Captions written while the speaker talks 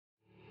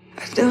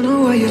Don't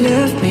know why you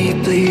left me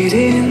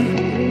bleeding.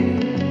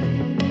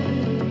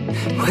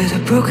 With a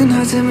broken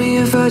heart, tell me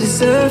if I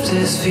deserve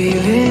this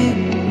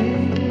feeling.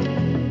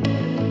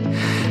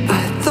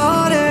 I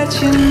thought that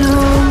you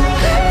know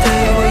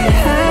that we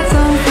had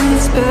something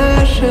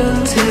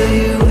special till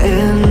you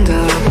end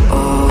up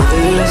all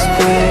this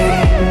way.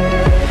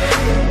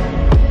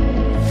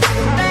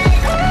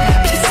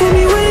 Please tell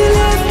me why you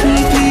left me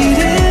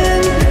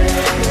bleeding.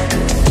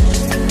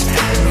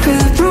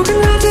 With a broken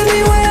heart, tell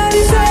me why I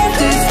deserve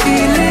this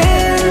feeling.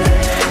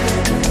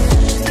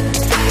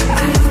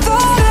 I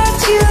thought that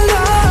you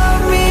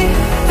loved me,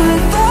 I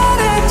thought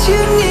that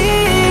you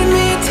need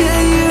me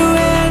till you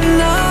end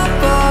up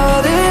all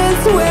this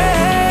way.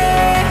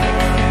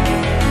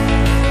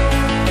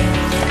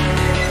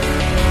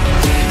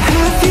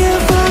 Have you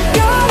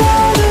forgot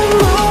all the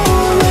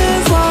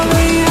moments while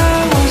we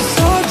had was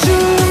so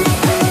true?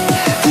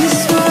 This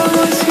world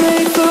was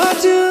made for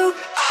two.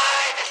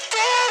 I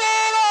did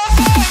it all.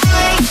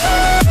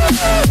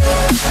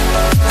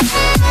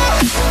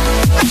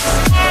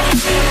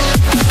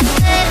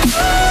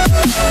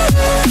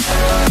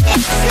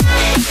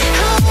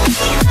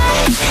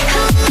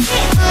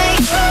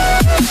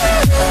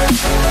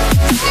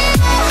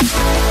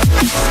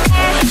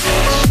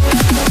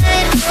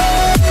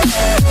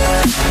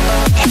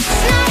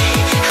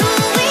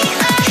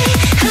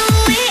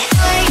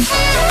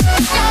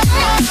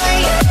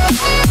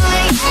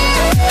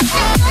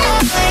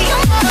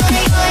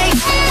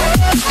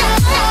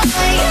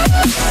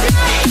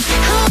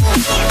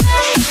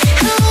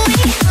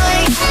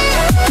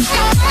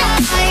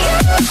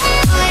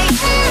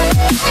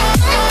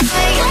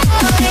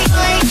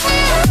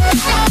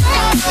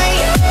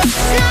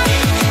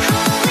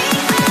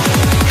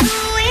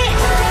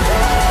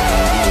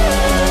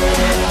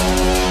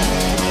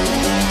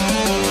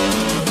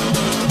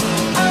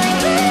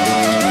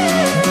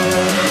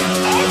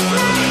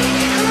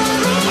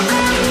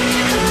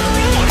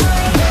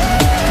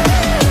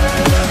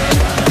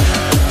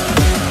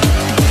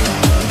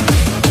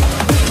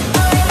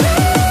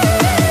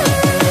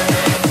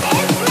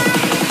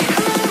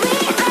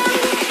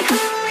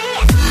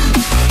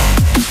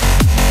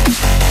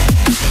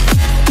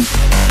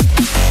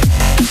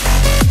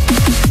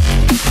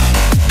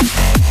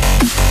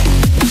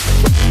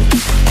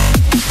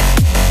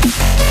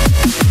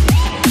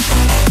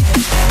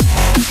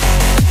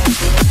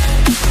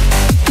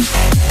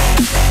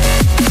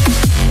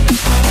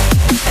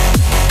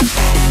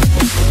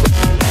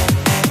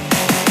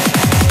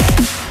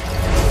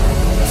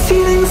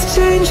 Feelings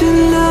change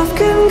and love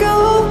can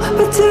go,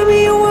 but tell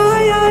me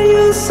why are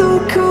you so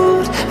cold?